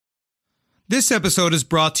This episode is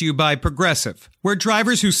brought to you by Progressive, where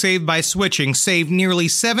drivers who save by switching save nearly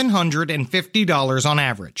 $750 on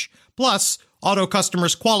average. Plus, auto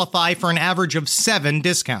customers qualify for an average of 7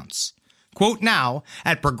 discounts. Quote now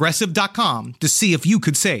at Progressive.com to see if you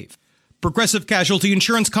could save. Progressive Casualty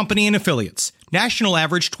Insurance Company and Affiliates. National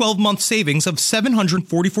average 12-month savings of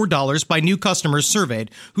 $744 by new customers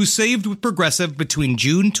surveyed who saved with Progressive between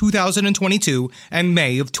June 2022 and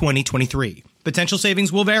May of 2023. Potential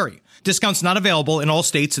savings will vary. Discounts not available in all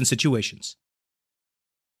states and situations.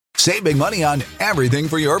 Save big money on everything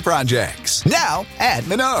for your projects. Now at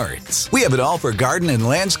Menards. We have it all for garden and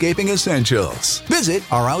landscaping essentials. Visit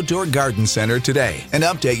our outdoor garden center today and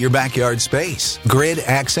update your backyard space. Grid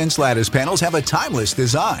Accents lattice panels have a timeless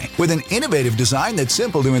design with an innovative design that's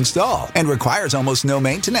simple to install and requires almost no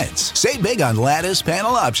maintenance. Save big on lattice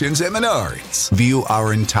panel options at Menards. View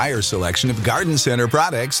our entire selection of garden center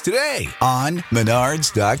products today on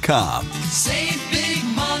Menards.com. Save big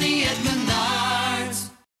money at Menards.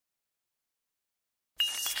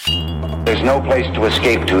 There's no place to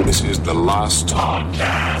escape to. This is the last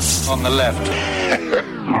podcast. On the left.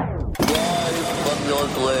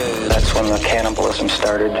 That's when the cannibalism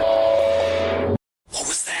started. What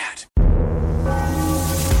was that?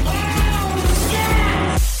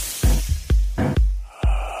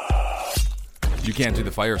 You can't do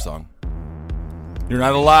the fire song. You're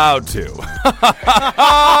not allowed to.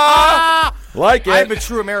 Like it. I'm a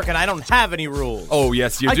true American. I don't have any rules. Oh,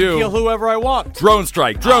 yes, you I do. can kill whoever I want. Drone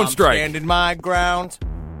strike. Drone strike. I'm standing my ground.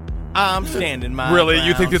 I'm standing my Really? ground.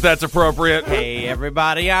 You think that that's appropriate? Hey,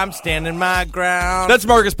 everybody, I'm standing my ground. That's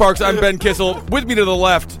Marcus Parks. I'm Ben Kissel. With me to the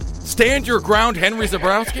left, stand your ground, Henry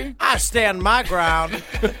Zabrowski. I stand my ground.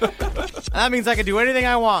 That means I can do anything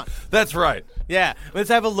I want. That's right. Yeah, let's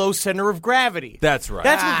have a low center of gravity. That's right.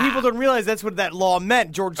 That's what people don't realize. That's what that law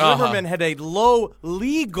meant. George Zimmerman had a low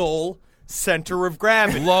legal center of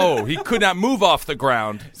gravity. Low. He could not move off the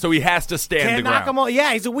ground, so he has to stand Can't the knock ground. him off.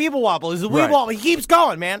 Yeah, he's a weeble wobble. He's a weeble Right. wobble. He keeps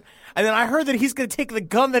going, man. And then I heard that he's going to take the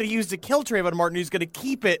gun that he used to kill Trayvon Martin. He's going to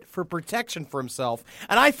keep it for protection for himself.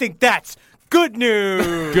 And I think that's good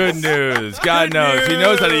news. Good news. God Good knows. He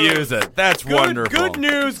knows how to news. use it. That's wonderful. Good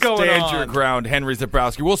news going Stand on. your ground, Henry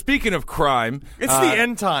Zabrowski. Well, speaking of crime. It's the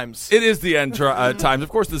end times. It is the end times. Of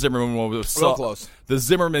course, the Zimmerman one was solved. Real close. The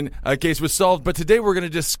Zimmerman case was solved, but today we're going to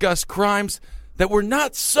discuss crimes that were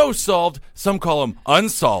not so solved. Some call them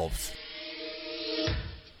unsolved.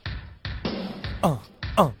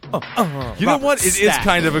 You know what? It is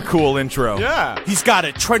kind of a cool intro. Yeah. He's got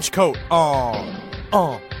a trench coat.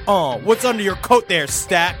 What's under your coat there,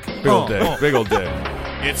 Stack? Big old dick. Big old dick.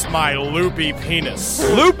 It's my loopy penis.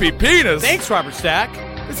 Loopy penis? Thanks, Robert Stack.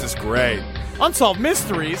 This is great. Unsolved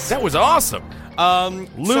Mysteries. That was awesome.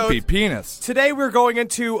 Loopy so penis. Today we're going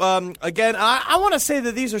into, again, I want to say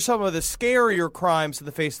that these are some of the scarier crimes to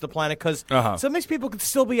the face of the planet because some of these people could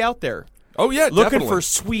still be out there. Oh, yeah, looking definitely. for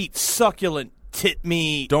sweet, succulent tit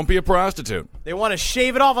meat. Don't be a prostitute. They want to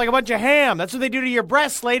shave it off like a bunch of ham. That's what they do to your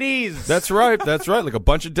breasts, ladies. That's right. That's right. Like a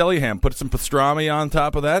bunch of deli ham. Put some pastrami on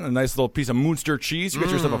top of that and a nice little piece of Munster cheese. You get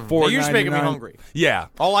yourself a $4.99. You're just making me hungry. Yeah.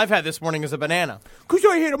 All I've had this morning is a banana. Because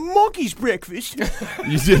I had a monkey's breakfast.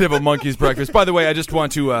 You did have a monkey's breakfast. By the way, I just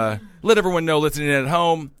want to let everyone know listening at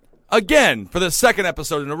home, again, for the second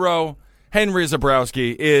episode in a row, Henry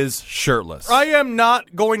Zabrowski is shirtless. I am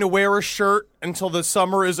not going to wear a shirt until the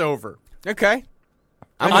summer is over. Okay.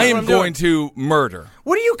 I am going to murder.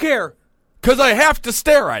 What do you care? Because I have to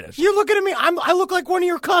stare at it. You're looking at me. I look like one of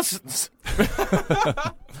your cousins.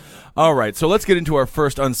 All right, so let's get into our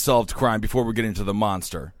first unsolved crime before we get into the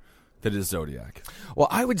monster that is Zodiac. Well,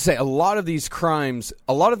 I would say a lot of these crimes,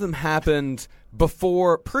 a lot of them happened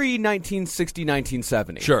before pre-1960,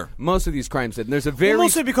 1970. Sure. Most of these crimes did. And there's a very...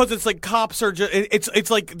 Mostly because it's like cops are just... It's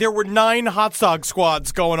like there were 9 hot dog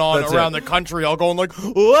squads going on around the country all going like,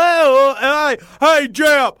 whoa, hey,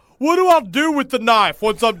 Jap, what do I do with the knife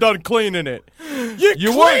once I'm done cleaning it?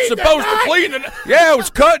 You weren't supposed to clean it. Yeah, I was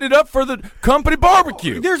cutting it up for the company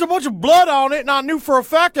barbecue. There's a bunch of blood on it, and I knew for a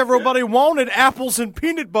fact everybody wanted apples and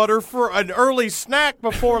peanut butter for an early snack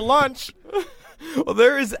before lunch. Well,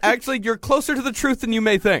 there is actually, you're closer to the truth than you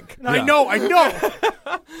may think. I know.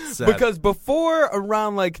 Because before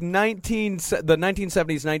around like the 1970s,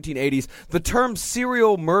 1980s, the term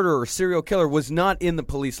serial murderer, serial killer was not in the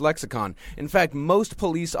police lexicon. In fact, most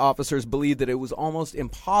police officers believed that it was almost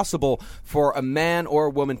impossible for a man or a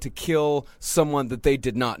woman to kill someone that they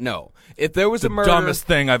did not know. If there was a murder... The dumbest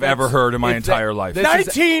thing I've ever heard in my entire life.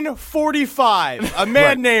 1945, a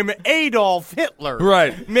man named Adolf Hitler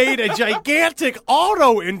made a gigantic music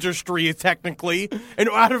auto industry, technically, and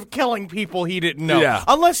out of killing people he didn't know. Yeah.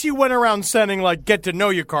 Unless you went around sending, like,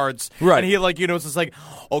 get-to-know-you cards. Right. And he, like, it's just like,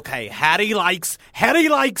 okay, Hattie likes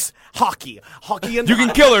hockey. Hockey and You can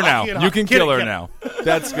kill her now. hockey and You hockey. can kill her now.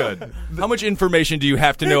 That's good. How much information do you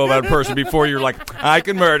have to know about a person before you're like, I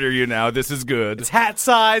can murder you now. This is good. It's hat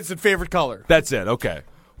size and favorite color. That's it. Okay.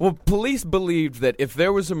 Well, police believed that if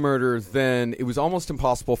there was a murder, then it was almost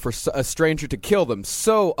impossible for a stranger to kill them.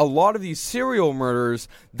 So a lot of these serial murders,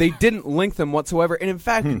 they didn't link them whatsoever. And in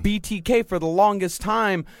fact, BTK, for the longest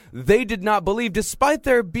time, they did not believe, despite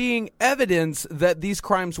there being evidence that these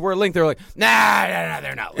crimes were linked. They're like, nah,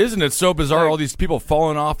 they're not linked. Isn't it so bizarre? All these people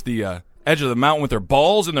falling off the edge of the mountain with their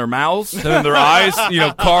balls in their mouths and then their eyes,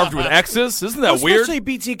 carved with X's. Isn't that weird? Especially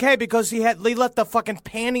BTK, because they left the fucking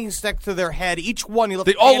panties stick to their head. Each one, they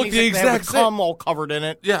all look panties the stick, they have exact the same. cum all covered in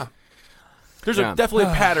it. Yeah. There's definitely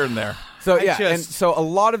a pattern there. So I yeah, just- and so a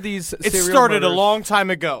lot of these It serial started a murders- long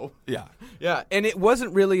time ago. Yeah. Yeah, and it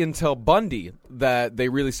wasn't really until Bundy that they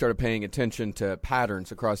really started paying attention to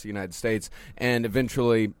patterns across the United States and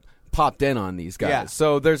eventually popped in on these guys. Yeah.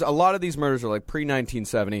 So there's a lot of these murders are like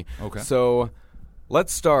pre-1970. Okay. So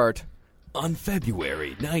let's start. On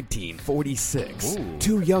February 1946,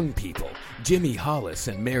 two young people, Jimmy Hollis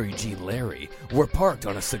and Mary Jean Larry, were parked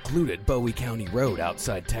on a secluded Bowie County road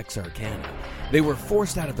outside Texarkana. They were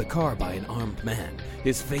forced out of the car by an armed man,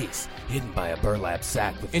 his face hidden by a burlap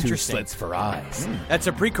sack with two Interesting. slits for eyes. That's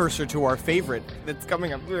a precursor to our favorite that's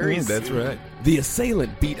coming up very soon. That's right. The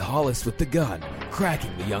assailant beat Hollis with the gun,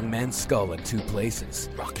 cracking the young man's skull in 2 places.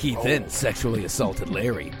 He then sexually assaulted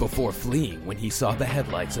Larry before fleeing when he saw the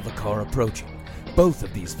headlights of a car approaching. Both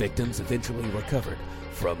of these victims eventually recovered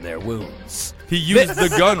from their wounds. He used the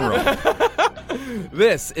gun roll.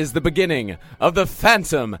 This is the beginning of the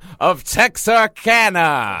Phantom of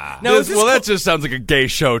Texarkana. No, is this that just sounds like a gay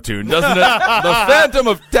show tune, doesn't it? The Phantom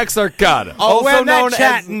of Texarkana. Oh, when known the as-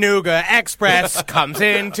 Chattanooga Express comes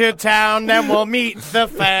into town, then we'll meet the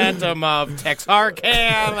Phantom of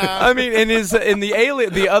Texarkana. I mean,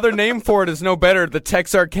 the other name for it is no better. The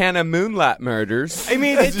Texarkana Moonlight Murders. I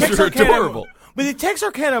mean, That's just adorable. But the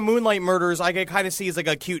Texarkana Moonlight Murders, I can kind of see as like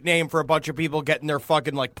a cute name for a bunch of people getting their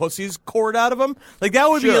fucking like pussies cored out of them. Like that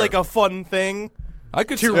would be Sure. like a fun thing I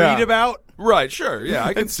could to see- read about. Right, sure. Yeah,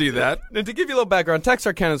 I can see that. And to give you a little background,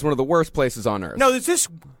 Texarkana is one of the worst places on earth. No, is this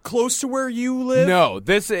close to where you live? No,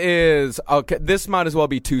 this is okay. This might as well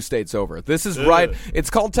be 2 states over. This is right. It's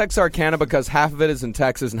called Texarkana because half of it is in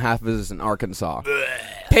Texas and half of it is in Arkansas.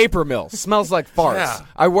 Paper mill smells like farts. Yeah.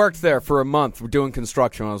 I worked there for a month doing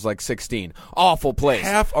construction when I was like 16. Awful place.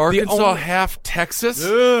 Half Arkansas, half Texas?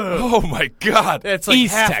 Oh, my God. It's like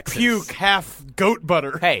East half Texas. puke, half goat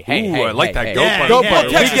butter. Hey, Ooh, I like that hey. goat Yeah, butter. goat butter.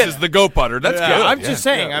 Texas Yeah. is the goat butter. That's Yeah, good. I'm Yeah. just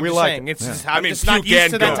saying. Yeah, I'm we just like saying. it. It's just, I I'm mean, just not puke used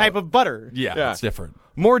and to that goat. type of butter. Yeah, it's different.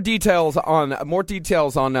 More details on the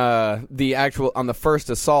first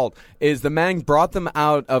assault is the man brought them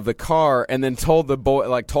out of the car and then told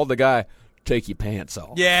the guy, take your pants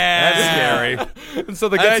off. Yeah, That's scary. And so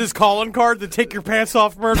the That's guy his calling card, the take your pants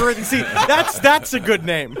off murderer. And see, that's a good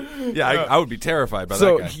name. Yeah, I would be terrified by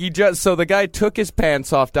So that guy. so the guy took his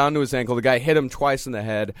pants off down to his ankle. The guy hit him twice in the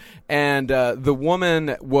head, and the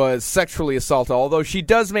woman was sexually assaulted. Although she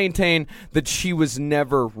does maintain that she was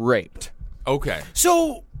never raped, Okay.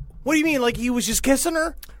 So, what do you mean? Like he was just kissing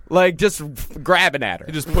her? like just grabbing at her.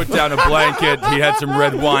 He just put down a blanket. He had some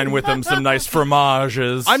red wine with him, some nice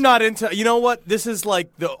fromages. I'm not into. You know what? This is like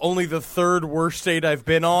only the third worst state I've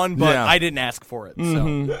been on, but Yeah. I didn't ask for it.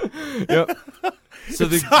 So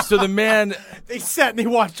So the man. they sat and they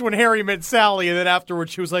watched When Harry Met Sally, and then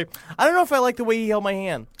afterwards she was like, "I don't know if I like the way he held my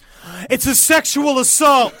hand. It's a sexual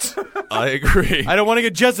assault. I agree. I don't want to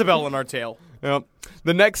get Jezebel in our tail. Yep.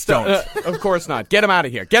 The next, of course not. Get him out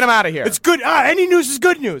of here. Get him out of here. It's good. Any news is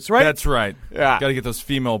good news, right? That's right. Yeah. Got to get those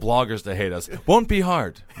female bloggers to hate us. Won't be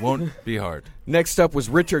hard. Won't be hard. Next up was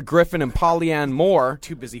Richard Griffin and Polly Ann Moore.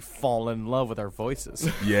 too busy falling in love with our voices.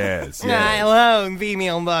 Yes. Hello,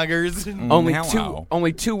 female buggers.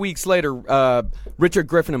 Only 2 weeks later, Richard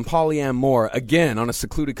Griffin and Polly Ann Moore again on a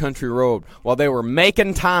secluded country road while they were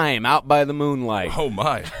making time out by the moonlight. Oh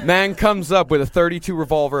my. Man comes up with a .32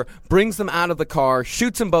 revolver, brings them out of the car,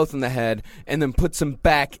 shoots them both in the head, and then puts them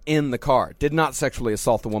back in the car. Did not sexually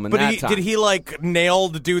assault the woman But that time. did he like nail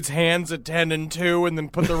the dude's hands at 10 and 2 and then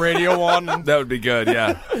put the radio on? And, That would be good.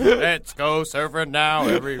 Yeah. let's go surfing now.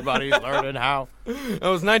 Everybody's learning how. It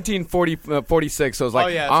was 1946, so it was like, Oh,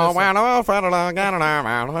 yeah,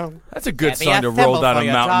 That's a good song to roll down a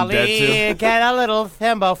mountain dead to. Get a little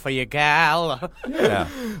thimble for your gal. Yeah.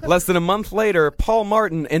 Less than a month later, Paul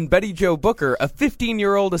Martin and Betty Jo Booker, a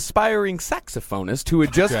 15-year-old aspiring saxophonist who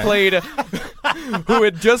had just played who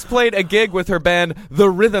had just played a gig with her band, The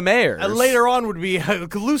Rhythmaires. And later on would be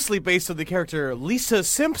loosely based on the character Lisa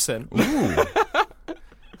Simpson.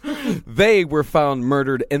 They were found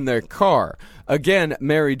murdered in their car. Again,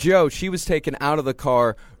 Mary Jo, she was taken out of the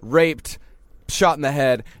car, raped, shot in the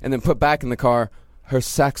head, and then put back in the car. Her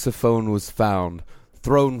saxophone was found,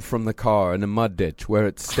 thrown from the car in a mud ditch where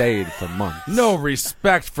it stayed for months. No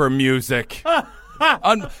respect for music.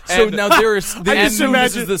 So now this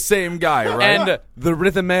is the same guy, right? And the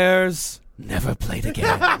Rhythmaires never played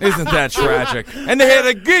again. Isn't that tragic? And they had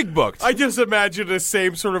a gig booked. I just imagine the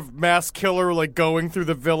same sort of mass killer like going through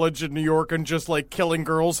the village in New York and just like killing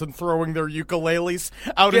girls and throwing their ukuleles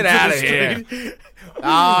out Get into outta the street.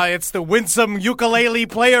 It's the winsome ukulele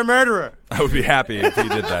player murderer. I would be happy if he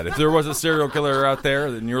did that. If there was a serial killer out there,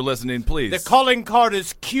 then you're listening, please. The calling card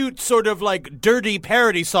is cute, sort of like dirty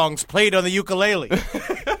parody songs played on the ukulele.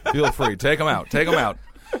 Feel free. Take them out. Take them out.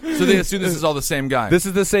 So they assume this is all the same guy. This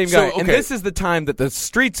is the same guy. So, okay. And this is the time that the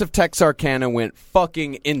streets of Texarkana went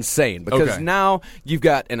fucking insane. Because now you've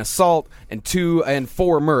got an assault and 2 and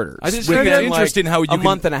 4 murders. I just think it's interesting how a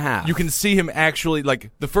month and a half. You can see him actually, like,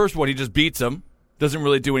 the first one, he just beats him. Doesn't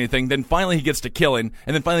really do anything. Then finally he gets to killing,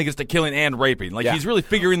 and then finally gets to killing and raping. Like, he's really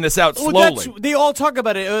figuring this out slowly. They all talk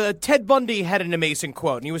about it. Ted Bundy had an amazing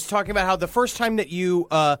quote, and he was talking about how the first time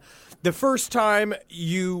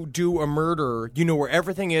you do a murder, you know where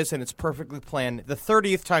everything is and it's perfectly planned. The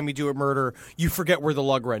 30th time you do a murder, you forget where the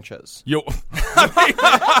lug wrench is. I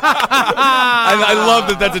love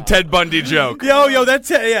that that's a Ted Bundy joke. Yo, that's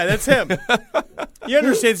him. He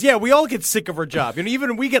understands. Yeah, we all get sick of our job. You know,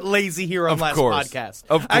 even we get lazy here on Last Podcast.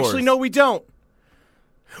 Of course. Actually, no, we don't.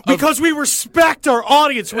 Because we respect our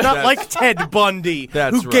audience. We're not like Ted Bundy,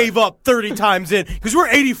 who gave up 30 times in. Because we're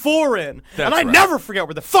 84 in. And I never forget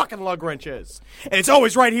where the fucking lug wrench is. And it's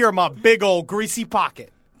always right here in my big old greasy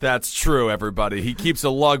pocket. That's true, everybody. He keeps a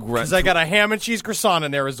lug wrench. Because I got a ham and cheese croissant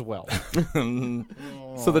in there as well.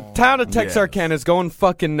 So the town of Texarkana is going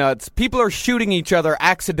fucking nuts. People are shooting each other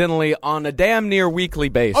accidentally on a damn near weekly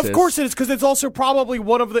basis. Of course it is, because it's also probably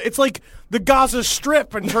one of the... It's like the Gaza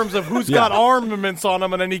Strip in terms of who's got armaments on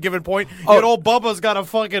them at any given point. Yet old Bubba's got a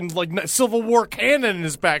fucking like Civil War cannon in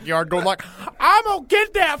his backyard going like, I'm going to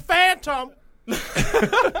get that Phantom.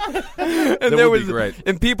 And there was great.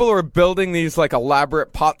 And people are building these like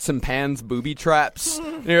elaborate pots and pans booby traps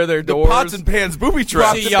near their doors. Pots and pans booby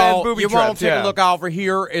traps. See, y'all, you want to take a look over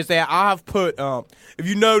here is that I've put, if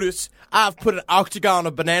you notice, I've put an octagon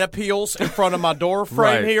of banana peels in front of my door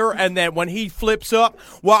frame here, and then when he flips up,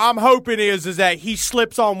 what I'm hoping is that he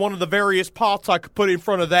slips on one of the various pots I could put in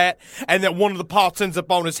front of that, and that one of the pots ends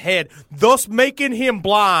up on his head, thus making him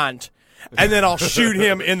blind, and then I'll shoot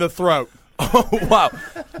him in the throat. Oh, wow.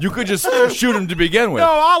 You could just shoot him to begin with. No,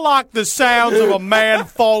 I like the sounds of a man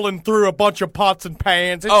falling through a bunch of pots and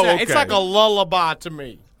pans. It's like a lullaby to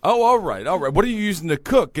me. Oh, all right. What are you using to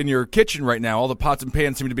cook in your kitchen right now? All the pots and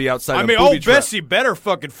pans seem to be outside. I mean, old Bessie better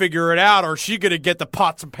fucking figure it out, or she gonna get the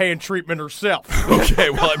pots and pan treatment herself. Okay,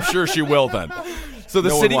 well, I'm sure she will then. So the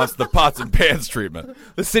city wants the pots and pans treatment.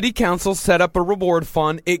 The city council set up a reward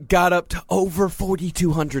fund. It got up to over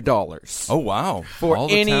 $4,200. Oh wow! For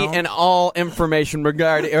any and all information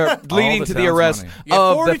regarding leading to the arrest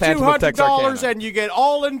of the Phantom of Texarkana. $4,200, and you get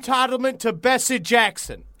all entitlement to Bessie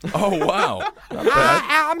Jackson. Oh wow!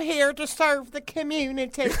 I'm here to serve the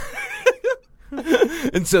community.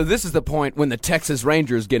 And so this is the point when the Texas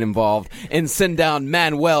Rangers get involved and send down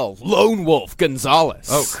Manuel Lone Wolf Gonzalez.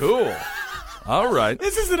 Oh, cool. All right.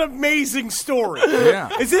 This is an amazing story. Yeah.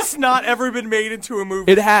 Is this not ever been made into a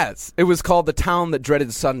movie? It has. It was called The Town That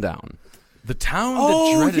Dreaded Sundown. The Town That Dreaded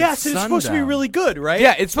Sundown. Oh, yes, it's supposed to be really good, right?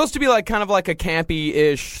 Yeah, it's supposed to be like kind of like a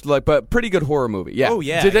campy-ish, but pretty good horror movie. Yeah. Oh,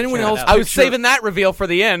 yeah. Did anyone else? I was saving that reveal for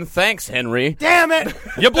the end. Thanks, Henry. Damn it!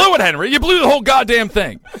 You blew it, Henry. You blew the whole goddamn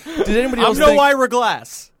thing. Did anybody else? I'm no Ira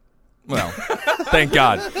Glass. Well, thank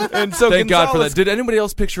God. And so thank God for that. Did anybody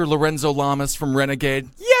else picture Lorenzo Lamas from Renegade?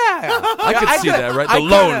 Yeah. I could see that, right? The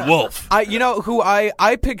lone wolf. You know who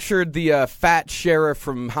I pictured the fat sheriff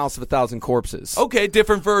from House of a Thousand Corpses. Okay,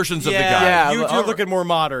 different versions of the guy. Yeah, you're looking more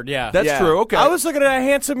modern, yeah. That's true, okay. I was looking at a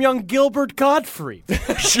handsome young Gilbert Gottfried.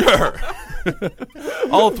 Sure.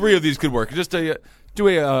 All three of these could work. Just do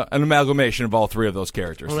an amalgamation of all three of those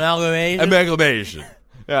characters. Amalgamation.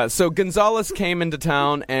 Yeah, so Gonzalez came into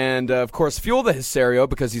town and, of course, fueled the hysteria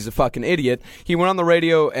because he's a fucking idiot. He went on the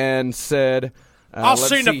radio and said... I've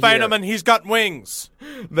seen the Phantom and he's got wings.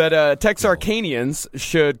 That Texarkanians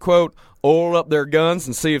should, quote, oil up their guns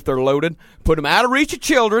and see if they're loaded, put them out of reach of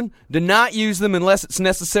children, do not use them unless it's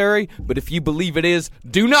necessary, but if you believe it is,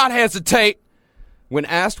 do not hesitate. When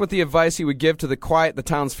asked what the advice he would give to the quiet the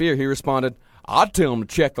town's fear, he responded, I'd tell them to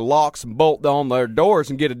check the locks and bolt on their doors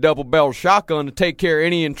and get a double-barrel shotgun to take care of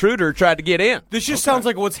any intruder who tried to get in. This just sounds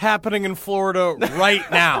like what's happening in Florida right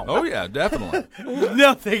now. Oh, yeah, definitely.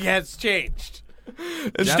 Nothing has changed.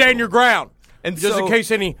 And stand your ground. And just in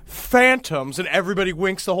case any phantoms and everybody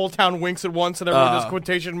winks, the whole town winks at once and everyone does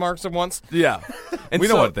quotation marks at once. Yeah. And we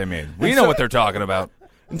know what they mean. We know what they're talking about.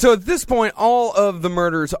 And so at this point, all of the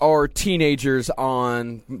murders are teenagers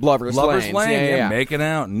on Lover's Lane. Yeah, making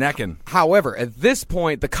out, necking. However, at this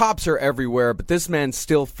point, the cops are everywhere, but this man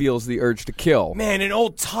still feels the urge to kill. Man, and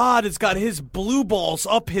old Todd has got his blue balls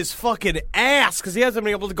up his fucking ass because he hasn't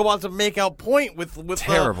been able to go out to make out point with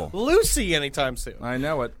Lucy anytime soon. I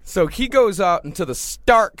know it. So he goes out into the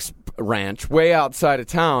Starks ranch way outside of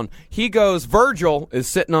town. Virgil is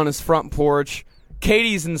sitting on his front porch.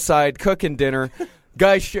 Katie's inside cooking dinner.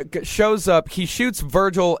 Guy shows up. He shoots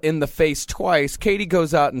Virgil in the face twice. Katie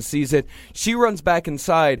goes out and sees it. She runs back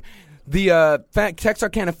inside. The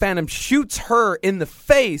Texarkana Phantom shoots her in the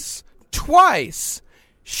face twice.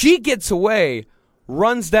 She gets away,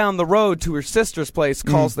 runs down the road to her sister's place,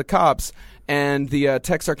 calls the cops, and the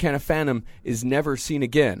Texarkana Phantom is never seen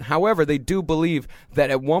again. However, they do believe that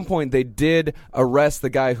at one point they did arrest the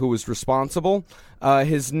guy who was responsible.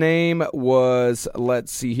 His name was,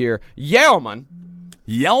 let's see here, Yaleman.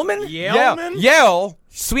 Yellman? Yale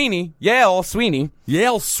Sweeney. Yale Sweeney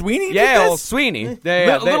did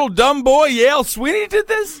this? Little dumb boy Yale Sweeney did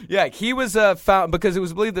this? Yeah, he was found because it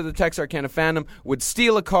was believed that the Texarkana Phantom would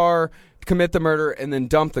steal a car, commit the murder, and then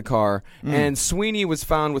dump the car. And Sweeney was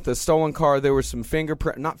found with a stolen car. There were some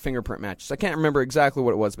not fingerprint matches. I can't remember exactly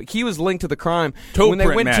what it was, but he was linked to the crime. When they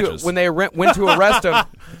went to arrest him,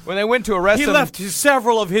 he left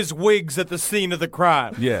several of his wigs at the scene of the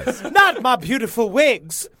crime. Yes. Not my beautiful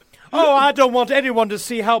wigs. Oh, I don't want anyone to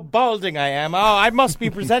see how balding I am. Oh, I must be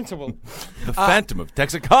presentable. The Phantom of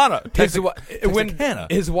Texarkana. When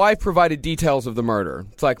his wife provided details of the murder,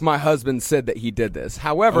 it's like, my husband said that he did this.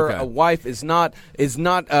 However, a wife is not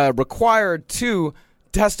required to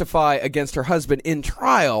testify against her husband in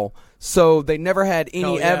trial. So they never had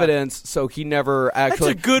any evidence. So he never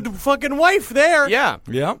actually. That's a good fucking wife there. Yeah.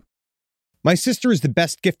 Yeah. My sister is the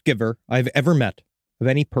best gift giver I've ever met of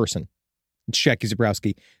any person. It's Jackie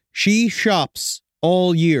Zabrowski. She shops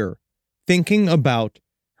all year thinking about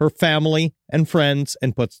her family and friends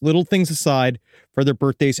and puts little things aside for their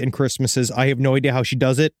birthdays and Christmases. I have no idea how she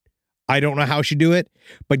does it. I don't know how she do it.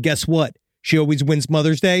 But guess what? She always wins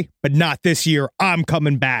Mother's Day, but not this year. I'm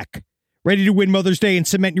coming back. Ready to win Mother's Day and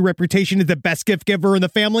cement your reputation as the best gift giver in the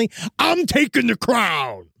family? I'm taking the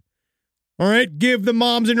crown. All right, give the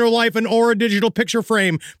moms in your life an Aura digital picture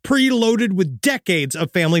frame preloaded with decades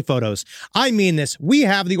of family photos. I mean this. We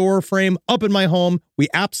have the Aura frame up in my home. We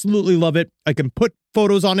absolutely love it. I can put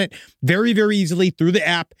photos on it very, very easily through the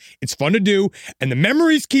app. It's fun to do, and the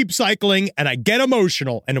memories keep cycling, and I get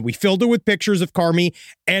emotional. And we filled it with pictures of Carmi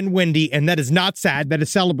and Wendy, and that is not sad. That is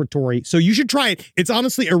celebratory. So you should try it. It's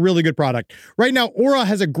honestly a really good product. Right now, Aura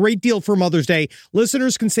has a great deal for Mother's Day.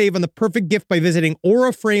 Listeners can save on the perfect gift by visiting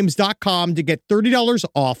auraframes.com to get $30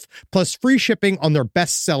 off, plus free shipping on their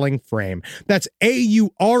best-selling frame. That's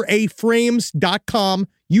auraframes.com.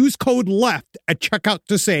 Use code LEFT at checkout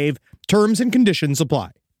to save. Terms and conditions apply.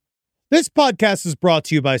 This podcast is brought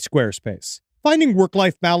to you by Squarespace. Finding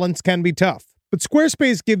work-life balance can be tough, but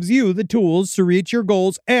Squarespace gives you the tools to reach your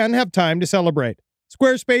goals and have time to celebrate.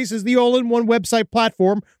 Squarespace is the all-in-one website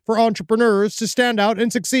platform for entrepreneurs to stand out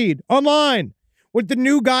and succeed online. With the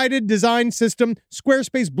new guided design system,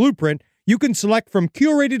 Squarespace Blueprint, you can select from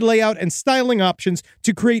curated layout and styling options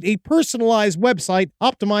to create a personalized website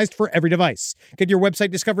optimized for every device. Get your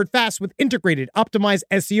website discovered fast with integrated, optimized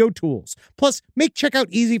SEO tools. Plus, make checkout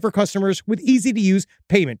easy for customers with easy-to-use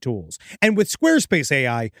payment tools. And with Squarespace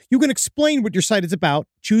AI, you can explain what your site is about,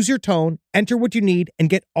 choose your tone, enter what you need, and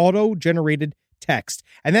get auto-generated text.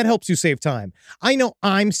 And that helps you save time. I know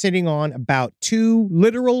I'm sitting on about 2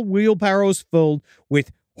 literal wheelbarrows filled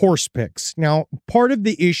with horse pics. Now, part of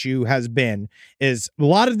the issue is a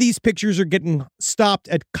lot of these pictures are getting stopped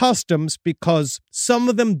at customs because some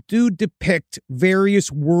of them do depict various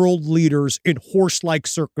world leaders in horse-like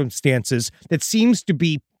circumstances that seems to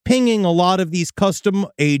be pinging a lot of these custom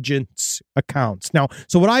agents' accounts. Now,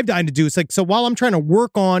 so what I've done to do is while I'm trying to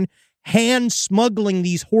work on hand smuggling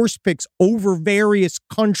these horse pics over various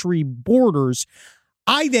country borders,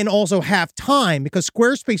 I then also have time, because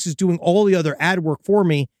Squarespace is doing all the other ad work for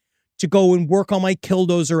me, to go and work on my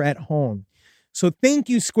Killdozer at home. So thank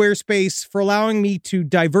you, Squarespace, for allowing me to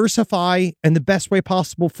diversify in the best way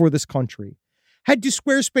possible for this country. Head to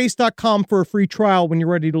squarespace.com for a free trial when you're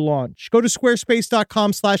ready to launch. Go to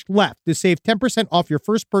squarespace.com/left to save 10% off your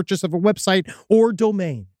first purchase of a website or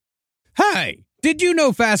domain. Hey, did you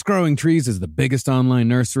know Fast Growing Trees is the biggest online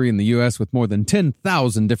nursery in the U.S. with more than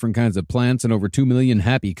 10,000 different kinds of plants and over 2 million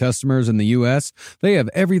happy customers in the U.S.? They have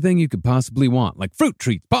everything you could possibly want, like fruit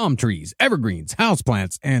trees, palm trees, evergreens,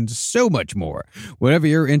 houseplants, and so much more. Whatever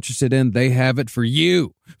you're interested in, they have it for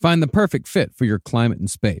you. Find the perfect fit for your climate and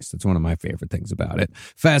space. That's one of my favorite things about it.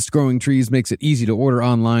 Fast Growing Trees makes it easy to order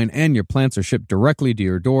online, and your plants are shipped directly to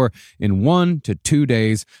your door in 1 to 2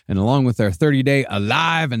 days. And along with their 30-day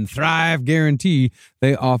Alive and Thrive guarantee,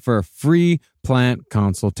 they offer free plant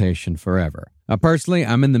consultation forever. Now, personally,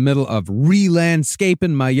 I'm in the middle of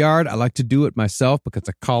re-landscaping my yard. I like to do it myself because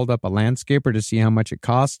I called up a landscaper to see how much it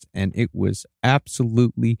cost, and it was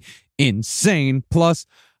absolutely insane. Plus,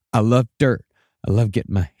 I love dirt. I love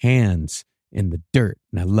getting my hands in the dirt,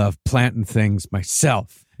 and I love planting things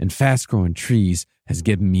myself. And Fast Growing Trees has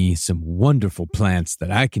given me some wonderful plants that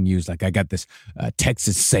I can use. Like I got this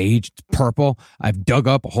Texas sage, it's purple. I've dug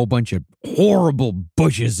up a whole bunch of horrible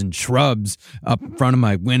bushes and shrubs up in front of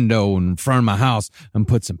my window and in front of my house and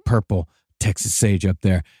put some purple Texas sage up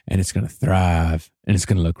there, and it's going to thrive, and it's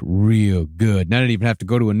going to look real good. And I didn't even have to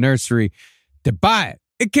go to a nursery to buy it.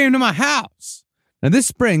 It came to my house. Now, this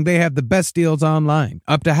spring, they have the best deals online,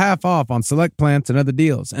 up to half off on select plants and other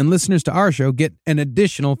deals. And listeners to our show get an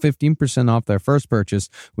additional 15% off their first purchase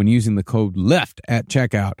when using the code LEFT at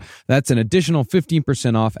checkout. That's an additional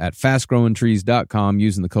 15% off at fastgrowingtrees.com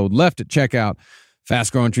using the code LEFT at checkout.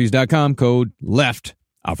 Fastgrowingtrees.com, code LEFT.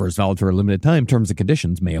 Offers valid for a limited time. Terms and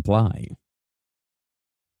conditions may apply.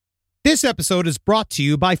 This episode is brought to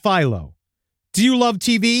you by Philo. Do you love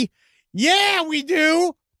TV? Yeah, we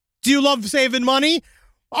do. Do you love saving money?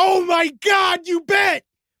 Oh my God, you bet!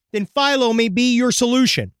 Then Philo may be your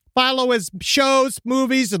solution. Philo has shows,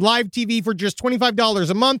 movies, and live TV for just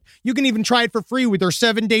 $25 a month. You can even try it for free with their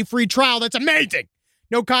 7-day free trial. That's amazing!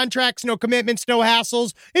 No contracts, no commitments, no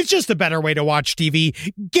hassles. It's just a better way to watch TV.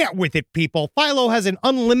 Get with it, people. Philo has an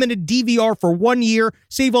unlimited DVR for 1 year.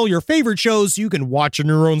 Save all your favorite shows so you can watch on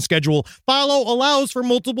your own schedule. Philo allows for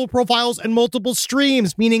multiple profiles and multiple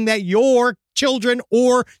streams, meaning that your children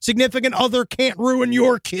or significant other can't ruin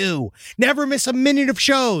your queue. Never miss a minute of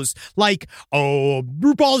shows like,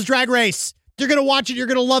 RuPaul's Drag Race. You're going to watch it. You're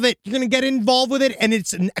going to love it. You're going to get involved with it, and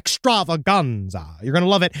it's an extravaganza. You're going to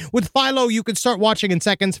love it. With Philo, you can start watching in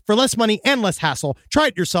seconds for less money and less hassle. Try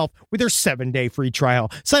it yourself with your 7-day free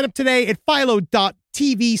trial. Sign up today at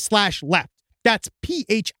philo.tv/left. That's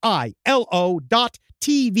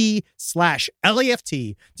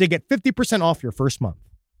philo.tv/LEFT to get 50% off your first month.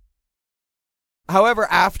 However,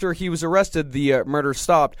 after he was arrested, the murder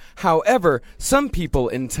stopped. However, some people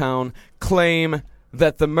in town claim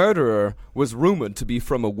that the murderer was rumored to be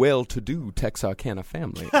from a well-to-do Texarkana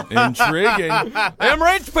family. Intriguing. Them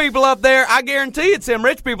rich people up there, I guarantee it's them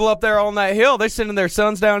rich people up there on that hill. They're sending their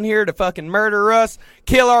sons down here to fucking murder us,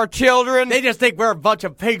 kill our children. They just think we're a bunch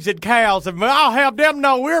of pigs and cows, and I'll have them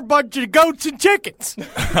know we're a bunch of goats and chickens.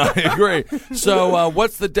 I agree. So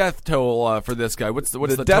what's the death toll for this guy? What's the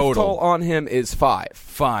death total? toll on him is 5.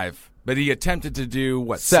 5. But he attempted to do,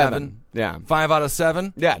 what, 7? Yeah. 5 out of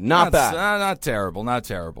 7? Yeah, not bad. Not terrible, not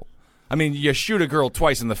terrible. I mean, you shoot a girl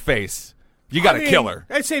twice in the face, you got to kill her.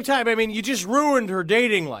 At the same time, I mean, you just ruined her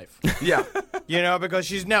dating life. Yeah. You know, because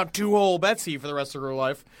she's now 2-hole Betsy for the rest of her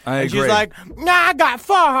life. I agree. She's like, nah, I got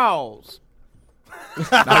 4 holes.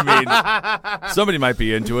 I mean, somebody might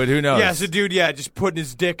be into it. Who knows? Yeah, so dude, just putting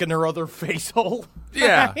his dick in her other face hole.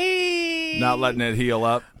 Yeah. Not letting it heal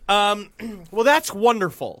up. Well, that's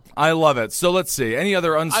wonderful. I love it. So let's see. Any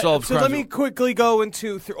other unsolved crimes? Let me quickly go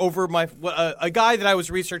over my a guy that I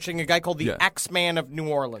was researching, a guy called the Axeman of New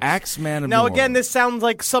Orleans. Axeman of New Now, Orleans. again, this sounds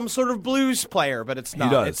like some sort of blues player, but it's not.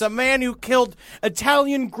 He does. It's a man who killed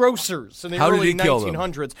Italian grocers in the early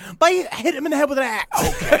 1900s by hitting him in the head with an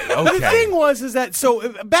axe. Okay. But the thing is that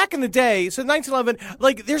back in the day, so 1911,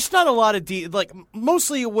 like there's not a lot of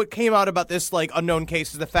mostly what came out about this unknown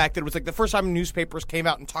case is the fact that it was the first time newspapers came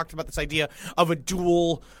out and talked about this idea of a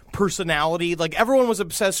dual personality. Like everyone was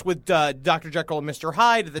obsessed with Dr. Jekyll and Mr.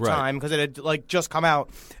 Hyde at the time because it had just come out,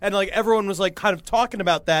 and everyone was kind of talking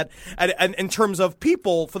about that and in terms of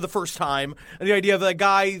people for the first time, and the idea of a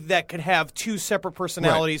guy that could have 2 separate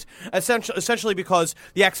personalities, essentially because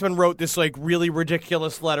the Axeman wrote this really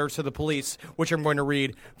ridiculous letter to the police, which I'm going to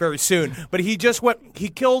read very soon. But he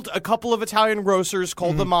killed a couple of Italian grocers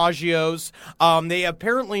called the Maggios. They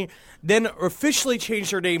apparently then officially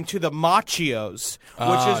changed their name to the Macchios,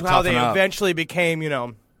 which is how they eventually became,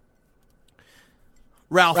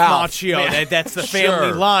 Ralph Macchio. That's the family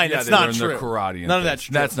Sure. line. Yeah, That's they not learn true. their karate and None of things. that's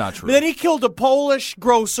true. That's not true. But then he killed a Polish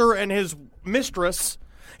grocer and his mistress.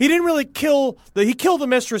 He didn't really kill he killed the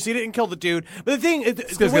mistress. He didn't kill the dude. But the thing,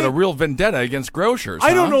 This guy's got a real vendetta against grocers.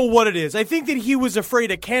 I don't know what it is. I think that he was afraid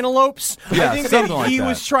of cantaloupes. Yeah, I think something that like he that.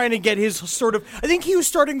 was trying to get his I think he was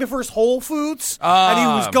starting the first Whole Foods, and he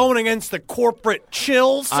was going against the corporate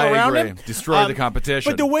chills around agree. him. Destroy the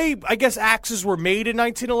competition. But the way, I guess, axes were made in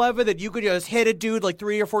 1911, that you could just hit a dude like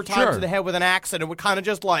 3 or 4 times Sure. in the head with an axe, and it would kind of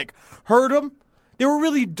just like hurt him. They were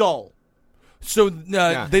really dull. So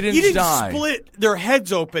they didn't He didn't die. split their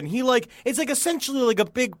heads open. It's like essentially like a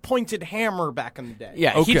big pointed hammer back in the day.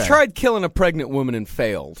 Yeah, he Okay. tried killing a pregnant woman and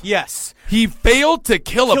failed. Yes. He failed to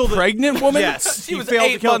kill a pregnant woman? Yes. She was failed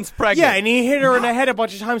 8 to kill- months pregnant. Yeah, and he hit her in the head a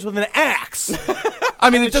bunch of times with an axe. I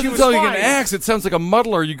mean, it She doesn't was sound like an fine. axe. It sounds like a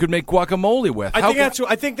muddler you could make guacamole with.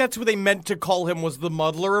 I think that's what they meant to call him, was the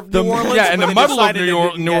muddler of New Orleans. Yeah, and but the they muddler of decided New, it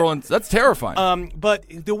didn't New get- Orleans. That's terrifying. But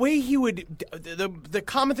the way he would, the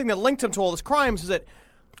common thing that linked him to all his crimes is that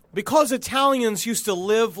because Italians used to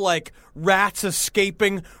live like rats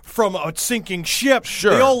escaping from a sinking ship,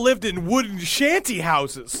 Sure. they all lived in wooden shanty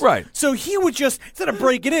houses. Right. So he would just, instead of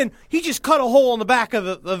breaking in, he just cut a hole in the back of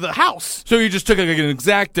the house. So he just took like an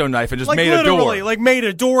X-Acto knife and just Like made a literally, door. like made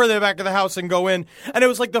a door in the back of the house and go in. And it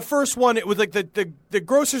was like the first one. It was like the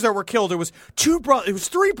grocers that were killed. It was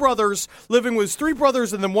 3 brothers living with 3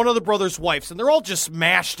 brothers and then one of the brothers' wives, and they're all just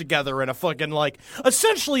mashed together in a fucking like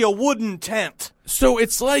essentially a wooden tent. So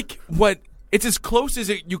it's like it's as close as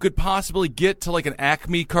you could possibly get to like an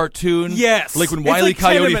Acme cartoon. Yes. Like when It's Wile E. like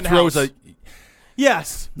Coyote Tenement throws House.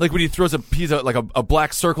 Yes. like when he throws a piece of like a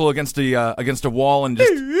black circle against a wall and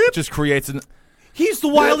just creates an. He's the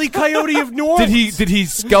Wile E. Coyote of New Orleans. Did he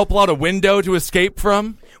scalpel out a window to escape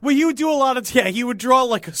from? Well, he would do a lot of, he would draw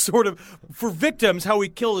like a sort of, for victims, how he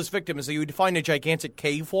killed his victims, so he would find a gigantic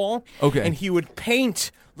cave wall. Okay. And he would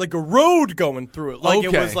paint like a road going through it. Like it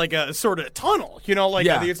Okay. was like a sort of tunnel, like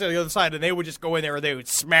Yeah. on the other side, and they would just go in there and they would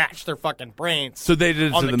smash their fucking brains. So they did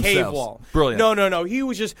it on to the cave themselves. wall. Brilliant. No. He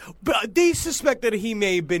was just, but they suspect that he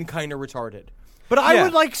may have been kind of retarded. But I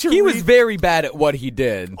would like to He was read- very bad at what he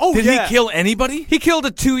did. Oh, Did yeah. he kill anybody? He killed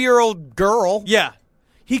a 2-year-old girl. Yeah.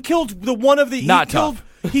 He killed the one of the... Not he killed,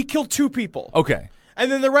 tough. He killed 2 people. Okay.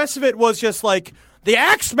 And then the rest of it was just like, the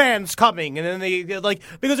Axeman's coming. And then they like,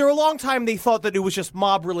 because for a long time they thought that it was just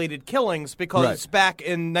mob-related killings because Right. back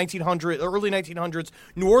in early 1900s,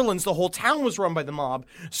 New Orleans, the whole town was run by the mob.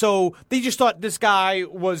 So they just thought this guy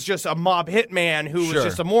was just a mob hitman who Sure. was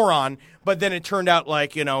just a moron. But then it turned out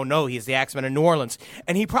like, no, he's the Axeman of New Orleans.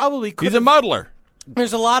 And he probably could He's a muddler.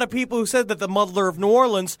 There's a lot of people who said that the muddler of New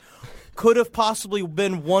Orleans could have possibly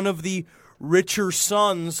been one of the richer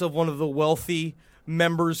sons of one of the wealthy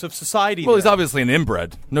members of society. Well, he's there. obviously an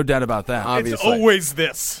inbred. No doubt about that. It's always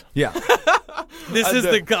this. Yeah. This is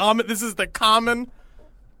the common. This is the common.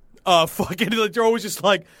 Fucking. They're always just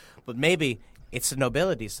like, but maybe it's the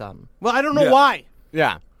nobility's son. Well, I don't know Yeah. why.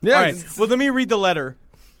 Yeah. Yeah. All right. Well, let me read the letter.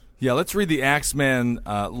 Yeah, let's read the Axeman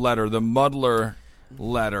letter, the muddler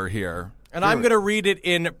letter here. And I'm going to read it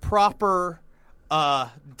in proper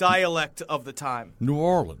dialect of the time. New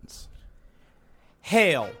Orleans.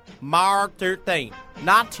 Hail, March 13,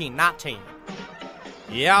 1919.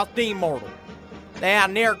 Yeah, the immortal. They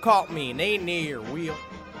have never caught me, and they never will.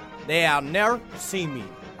 They have never seen me.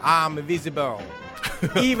 I'm invisible.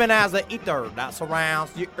 Even as the ether that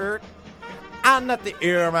surrounds the earth, I'm not the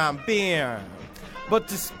air I'm being, but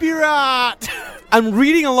the spirit. I'm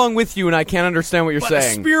reading along with you, and I can't understand what you're But a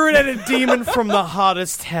saying. spirit and a demon from the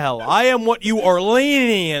hottest hell. I am what you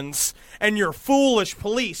Orleanians and your foolish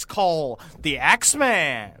police call the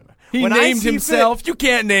Axeman. He When I named see himself. fit- You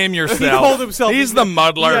can't name yourself. He called himself. He's the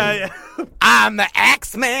muddler. Yeah. I'm the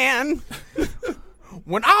Axeman.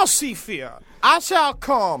 When I see fear, I shall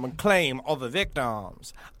come and claim all the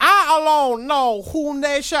victims. I alone know whom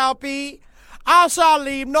they shall be. I shall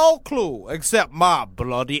leave no clue except my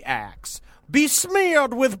bloody axe, be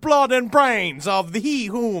smeared with blood and brains of he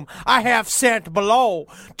whom I have sent below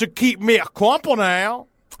to keep me company.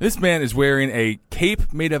 This man is wearing a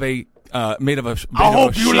cape made of a I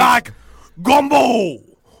hope you sheep. like gumbo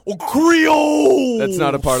or Creole. That's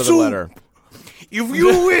not a part of the soup. letter. If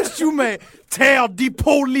you wish, you may tell the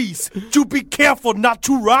police to be careful not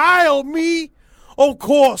to rile me. Of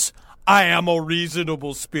course, I am a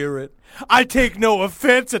reasonable spirit. I take no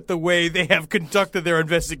offense at the way they have conducted their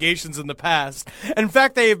investigations in the past. In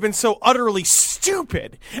fact, they have been so utterly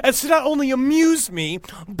stupid as to not only amuse me,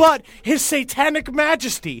 but His Satanic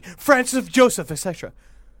Majesty, Francis Joseph, etc.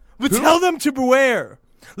 But tell them to beware.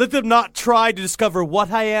 Let them not try to discover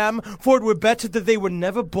what I am, for it were better that they were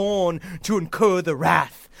never born to incur the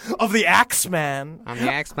wrath of the Axeman. I'm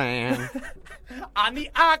the Axeman. I'm the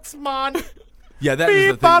Axeman. Yeah, that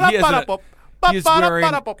is the thing. He is wearing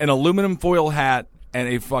an aluminum foil hat and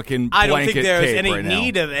a fucking blanket I don't think there's cape any right now.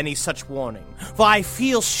 need of any such warning, for I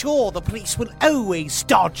feel sure the police will always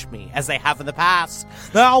dodge me, as they have in the past.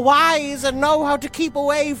 They are wise and know how to keep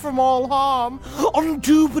away from all harm.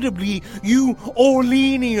 Indubitably, you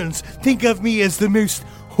Orleanians think of me as the most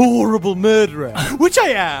horrible murderer, which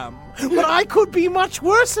I am. But I could be much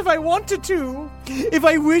worse if I wanted to. If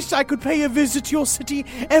I wished, I could pay a visit to your city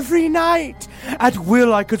every night. At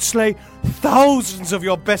will, I could slay thousands of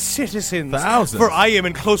your best citizens. Thousands? For I am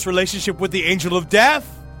in close relationship with the Angel of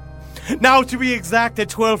Death. Now, to be exact, at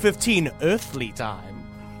 12:15 earthly time.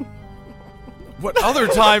 What other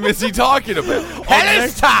time is he talking about?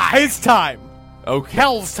 Hell's time! His time! Okay.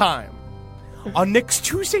 Hell's time! On next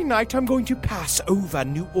Tuesday night, I'm going to pass over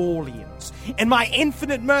New Orleans. In my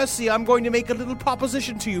infinite mercy, I'm going to make a little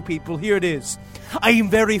proposition to you people. Here it is. I am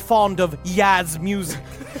very fond of jazz music.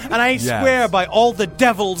 And I swear by all the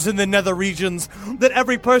devils in the nether regions that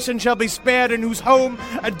every person shall be spared in whose home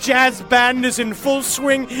a jazz band is in full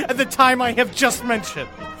swing at the time I have just mentioned.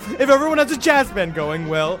 If everyone has a jazz band going,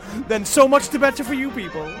 well, then so much the better for you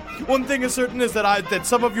people. One thing is certain is that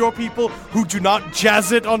some of your people who do not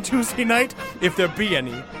jazz it on Tuesday night, if there be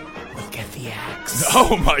any, will get the axe.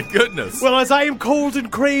 Oh my goodness. Well, as I am cold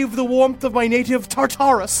and crave the warmth of my native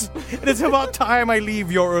Tartarus, it is about time I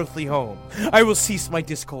leave your earthly home. I will cease my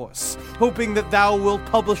discourse, hoping that thou wilt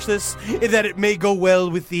publish this, and that it may go well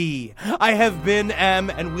with thee. I have been, am,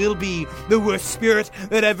 and will be the worst spirit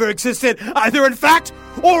that ever existed, either in fact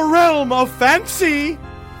or realm of fancy.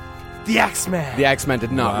 The Axeman. The Axeman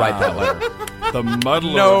did not write that letter. The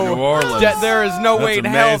muddler of New Orleans. There is no way in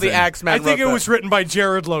hell the amazing. Axeman I think it wrote was written by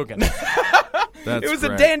Jared Logan. That's It was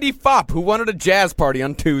great. a dandy fop who wanted a jazz party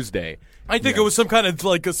on Tuesday. I think it was some kind of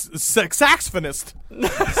like a saxophonist.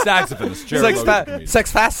 Saxophonist. Jared Logan comedian.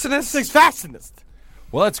 Sex-fascinist? Saxophonist.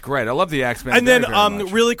 Well, that's great. I love the Axeman. And then, very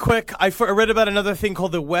much. really quick, I read about another thing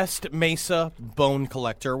called the West Mesa Bone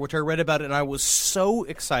Collector, which I read about and I was so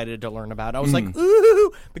excited to learn about. I was like,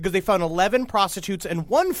 ooh, because they found 11 prostitutes and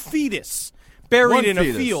one fetus buried in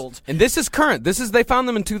a field. And this is current. They found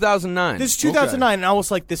them in 2009. This is 2009, and I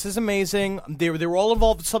was like, this is amazing. They were all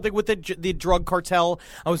involved in something with the drug cartel.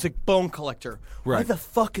 I was like, bone collector. Why Right. the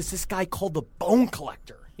fuck is this guy called the Bone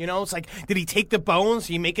Collector? You know, it's like, did he take the bones?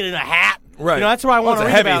 Did he make it in a hat? Right. You know, that's what I want to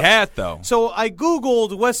It's read a heavy about. hat, though. So I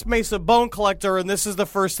Googled West Mesa Bone Collector, and this is the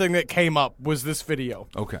first thing that came up, was this video.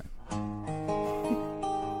 Okay.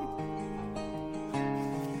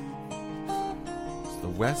 It's the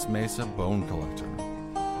West Mesa Bone Collector.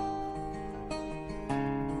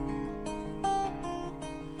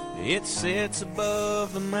 It sits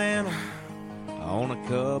above the manor on a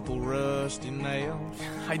couple rusty nails.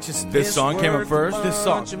 This song came up first? This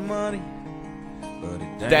song. Of money, but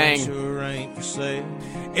it Dang. sure ain't for sale.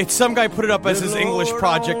 It's some guy put it up as his English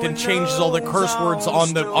project and changes all the curse words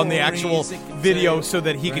on the actual video so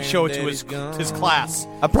that he could show it to his class.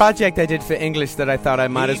 A project I did for English that I thought I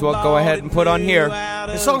might as well go ahead and put on here.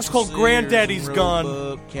 The song's called Granddaddy's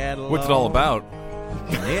Gone. What's it all about?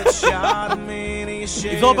 It's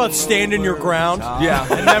all about standing your ground. Yeah.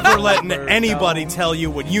 And never letting anybody tell you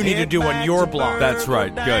what you need to do on your block. That's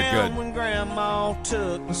right. Good. When Grandma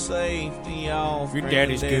took the safety off, Your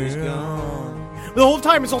daddy's gone. The whole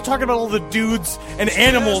time it's all talking about all the dudes and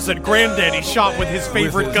animals that Granddaddy shot with his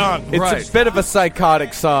favorite gun. It's a bit of a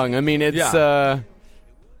psychotic song. I mean, it's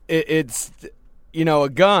it's a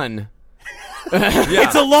gun.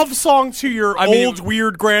 It's a love song to your old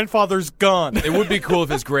weird grandfather's gun. It would be cool if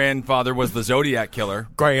his grandfather was the Zodiac killer.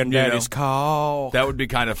 Granddaddy's call. That would be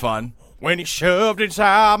kind of fun. When he shoved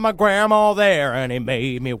inside my grandma there and he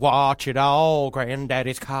made me watch it all,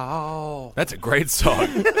 Granddaddy's call. That's a great song.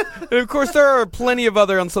 And of course, there are plenty of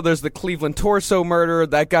other. So there's the Cleveland Torso murder.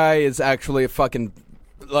 That guy is actually a fucking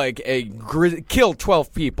killed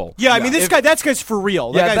 12 people. Yeah, I mean that guy's for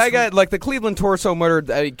real. That guy, like the Cleveland Torso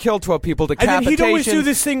murder, he killed 12 people. Decapitation. And then he'd always do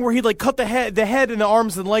this thing where he'd like cut the head and the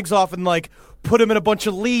arms and legs off and like put him in a bunch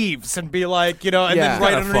of leaves and be like, and then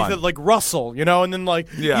right underneath fun. it like Russell, and then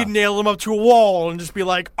you'd nail him up to a wall and just be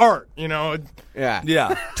like art,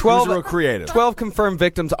 Yeah. 12 real creative. 12 confirmed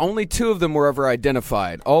victims. Only 2 of them were ever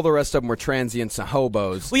identified. All the rest of them were transients and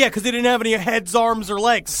hobos. Well, yeah, because they didn't have any heads, arms, or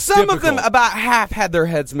legs. Some of them, about half, had their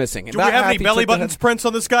heads missing. Do we have any belly buttons prints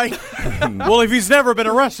on this guy? Well, if he's never been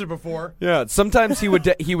arrested before. Yeah, sometimes he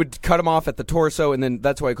would cut him off at the torso, and then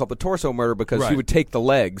that's why he called the torso murder, because he would take the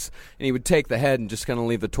legs and he would take the head and just kind of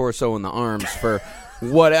leave the torso and the arms for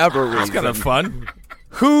whatever reason. That's kind of fun.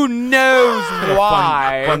 Who knows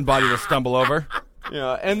why? Fun body to stumble over.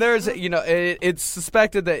 Yeah, and there's, it's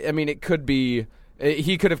suspected that, it could be,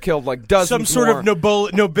 he could have killed like dozens Some sort of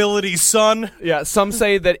nobility's son. Yeah, some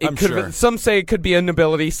say that it could sure. some say it could be a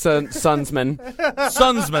nobility sonsman.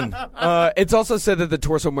 Sunsman. It's also said that the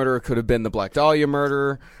torso murderer could have been the Black Dahlia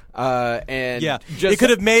murderer. And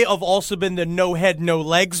it may have also been the no head, no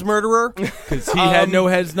legs murderer. Because he had no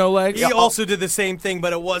heads, no legs. He also did the same thing,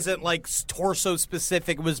 but it wasn't like torso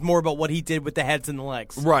specific. It was more about what he did with the heads and the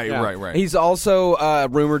legs. Right. He's also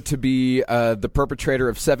rumored to be the perpetrator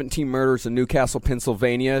of 17 murders in Newcastle,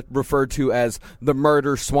 Pennsylvania, referred to as the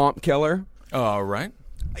Murder Swamp Killer. All right.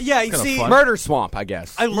 Yeah, you see, Murder Swamp, I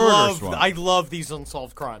guess. I love these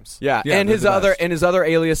unsolved crimes. Yeah, and his other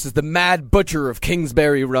alias is the Mad Butcher of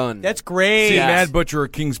Kingsbury Run. That's great. See, Mad Butcher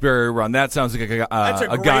of Kingsbury Run. That sounds like a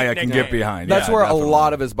guy I can get behind. That's where definitely. a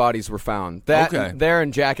lot of his bodies were found. There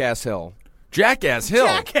in Jackass Hill. Jackass Hill.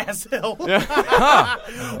 Jackass Hill.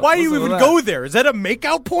 Why do you even go there? Is that a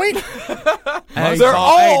makeout point? Hey,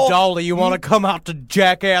 Dolly, you want to come out to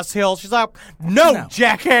Jackass Hill? She's like, no.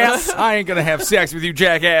 Jackass. I ain't gonna have sex with you,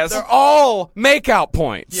 jackass. They're all makeout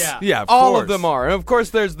points. Yeah, all of them are. And of course,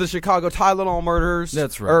 there's the Chicago Tylenol murders.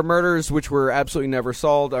 That's right. Or murders which were absolutely never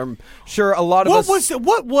solved. I'm sure a lot of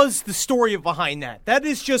What was the story behind that? That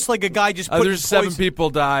is just like a guy just put there's 7 people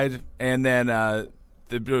died, and then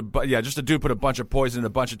just a dude put a bunch of poison in a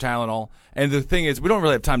bunch of Tylenol. And the thing is, we don't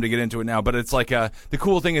really have time to get into it now, but it's like the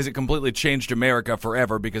cool thing is it completely changed America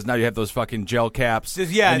forever because now you have those fucking gel caps.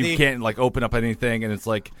 Yeah, and you can't like open up anything, and it's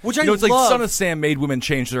like which it's like Son of Sam made women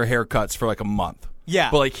change their haircuts for like a month.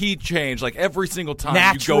 Yeah, but like he changed like every single time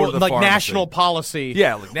you go to the pharmacy. National policy.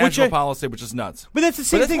 Yeah, like national policy, which is nuts. But that's the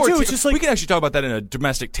same thing too. It's just like we can actually talk about that in a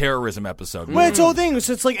domestic terrorism episode. Well, it's the whole thing.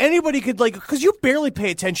 It's like anybody could because you barely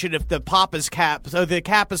pay attention if the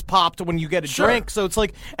cap is popped when you get a drink. So it's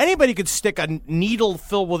like anybody could stick a needle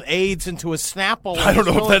filled with AIDS into a Snapple. I don't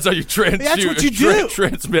know if that's how you That's what you do.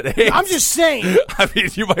 Transmit AIDS. I'm just saying. I mean,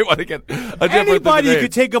 you might want to get a different. Anybody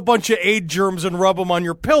could take a bunch of AIDS germs and rub them on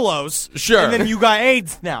your pillows. Sure, and then you got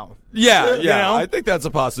AIDS now. Yeah, I think that's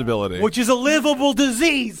a possibility. Which is a livable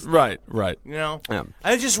disease. Right. And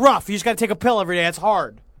it's just rough. You just got to take a pill every day. It's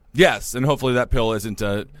hard. Yes, and hopefully that pill isn't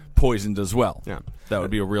poisoned as well. Yeah. That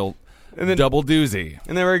would be a real double doozy.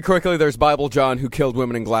 And then very quickly, there's Bible John, who killed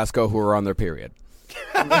women in Glasgow who were on their period.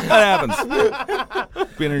 That happens.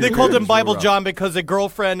 They called him Bible John because a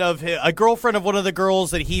girlfriend of one of the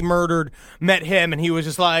girls that he murdered met him, and he was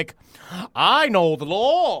just like, I know the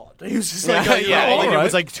Lord. He was just like, it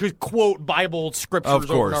was like to quote Bible scriptures of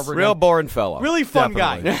course. over and over again. Real boring fellow. Really fun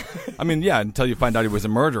Definitely. guy. I mean, until you find out he was a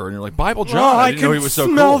murderer, and you're like, Bible John, I I didn't know he was so cool.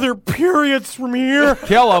 can smell their periods from here.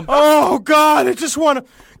 Kill him. Oh, God, I just want to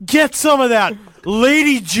get some of that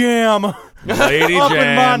lady jam up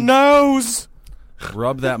in my nose.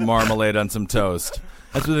 Rub that marmalade on some toast.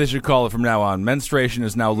 That's what they should call it from now on. Menstruation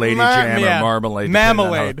is now lady jam or marmalade.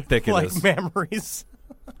 Marmalade. How thick it like is. Memories.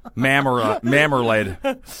 Marmalade.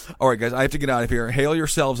 All right, guys, I have to get out of here. Hail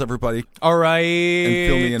yourselves, everybody. All right. And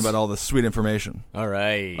fill me in about all this sweet information. All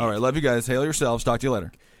right. Love you guys. Hail yourselves. Talk to you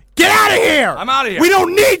later. Get out of here. I'm out of here. We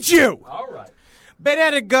don't need you. All right. Ben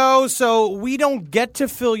had to go, so we don't get to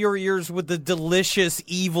fill your ears with the delicious,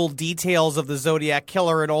 evil details of the Zodiac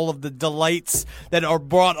Killer and all of the delights that are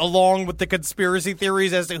brought along with the conspiracy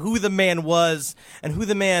theories as to who the man was and who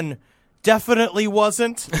the man definitely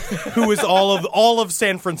wasn't, who was all of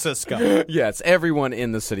San Francisco. Yes, everyone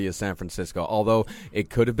in the city of San Francisco. Although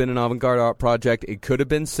it could have been an avant-garde art project, it could have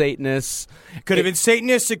been Satanists. It could have been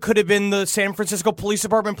Satanists. It could have been the San Francisco Police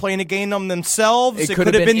Department playing a game on themselves. It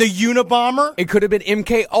could have been the Unabomber. It could have been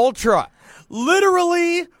MK Ultra.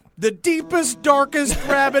 Literally the deepest, darkest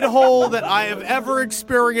rabbit hole that I have ever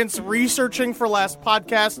experienced researching for last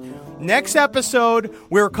podcast. Next episode,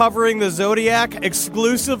 we're covering the Zodiac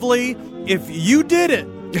exclusively. If you did it,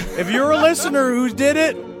 if you're a listener who did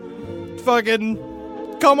it, fucking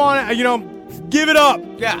come on, give it up.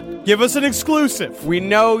 Yeah. Give us an exclusive. We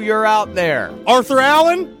know you're out there. Arthur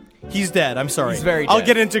Allen? He's dead. I'm sorry. He's very dead. I'll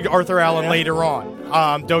get into Arthur Allen later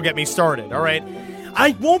on. Don't get me started, all right?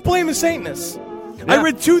 I won't blame the Satanists. Yeah. I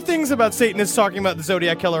read 2 things about Satanists talking about the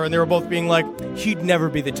Zodiac Killer, and they were both being like, he'd never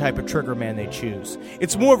be the type of trigger man they choose.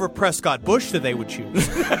 It's more of a Prescott Bush that they would choose.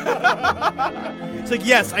 It's like,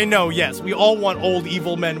 yes, I know, yes, we all want old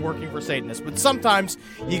evil men working for Satanists, but sometimes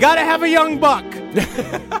you gotta have a young buck.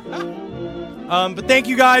 But thank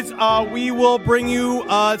you guys. We will bring you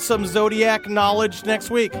some Zodiac knowledge next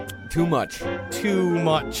week. Too much.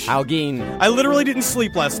 Algene. I literally didn't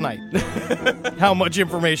sleep last night. How much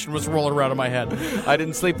information was rolling around in my head. I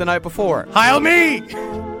didn't sleep the night before. Heil me!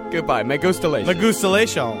 Goodbye. Megustalations.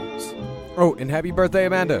 Megustalations. Oh, and happy birthday,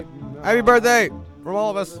 Amanda. Happy birthday from all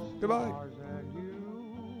of us. Goodbye.